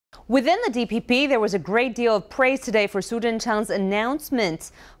Within the DPP, there was a great deal of praise today for Su Tseng-chang's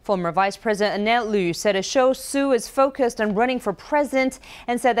announcement. Former Vice President Annette Lu said it shows Su is focused on running for president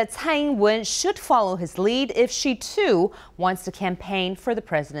and said that Tsai Ing-wen should follow his lead if she too wants to campaign for the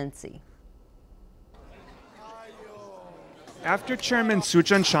presidency. After Chairman Su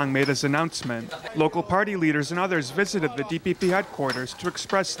Tseng-chang made his announcement, local party leaders and others visited the DPP headquarters to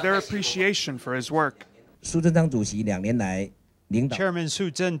express their appreciation for his work. Chairman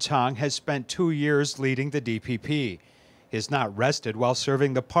Su Tseng-chang has spent 2 years leading the DPP. He has not rested while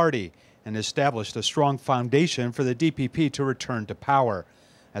serving the party and established a strong foundation for the DPP to return to power.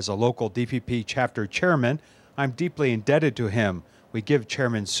 As a local DPP chapter chairman, I'm deeply indebted to him. We give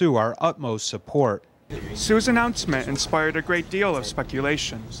Chairman Su our utmost support. Su's announcement inspired a great deal of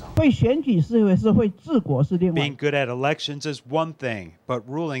speculation. Being good at elections is one thing, but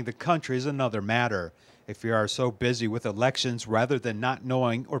ruling the country is another matter. If you are so busy with elections rather than not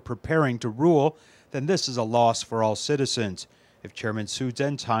knowing or preparing to rule, then this is a loss for all citizens. If Chairman Su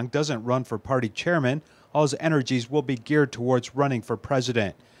Tseng-chang doesn't run for party chairman, all his energies will be geared towards running for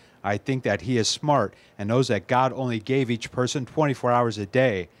president. I think that he is smart and knows that God only gave each person 24 hours a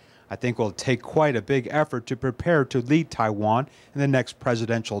day. I think it will take quite a big effort to prepare to lead Taiwan in the next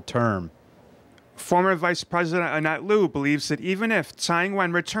presidential term. Former Vice President Annette Lu believes that even if Tsai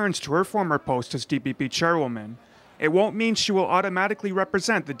Ing-wen returns to her former post as DPP chairwoman, it won't mean she will automatically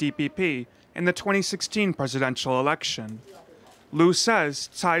represent the DPP in the 2016 presidential election. Lu says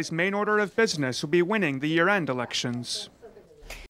Tsai's main order of business will be winning the year-end elections.